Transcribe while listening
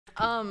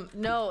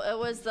No, it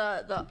was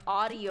the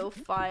audio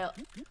file.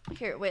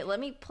 Here, wait, let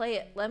me play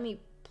it. Let me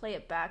play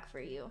it back for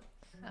you.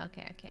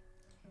 Okay, okay.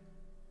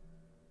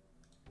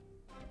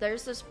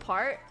 There's this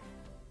part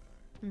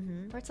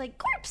where it's like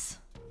corpse,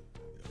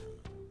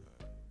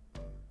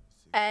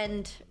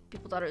 and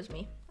people thought it was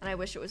me, and I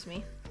wish it was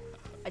me.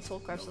 I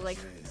told corpse, I was like,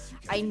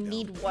 I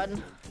need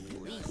one,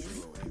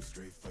 please.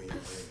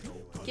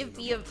 Give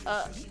me a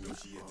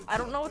I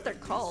don't know what they're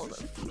called. A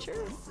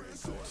feature?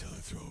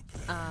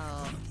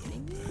 Oh.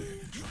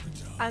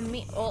 I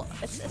mean, well,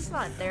 it's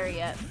not there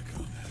yet.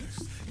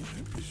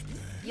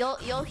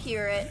 You'll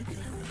hear it.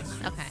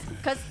 Okay.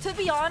 Cause to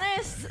be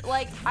honest,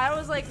 like I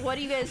was like, what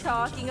are you guys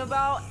talking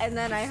about? And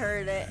then I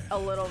heard it a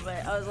little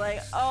bit. I was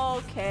like,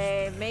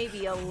 okay,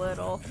 maybe a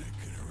little.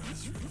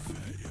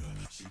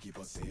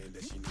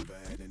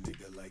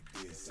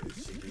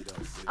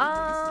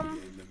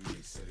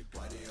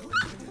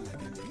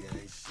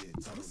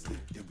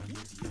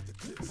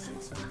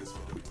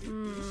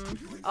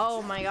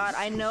 Oh my god,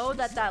 I know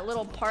that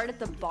little part at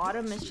the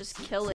bottom is just killing.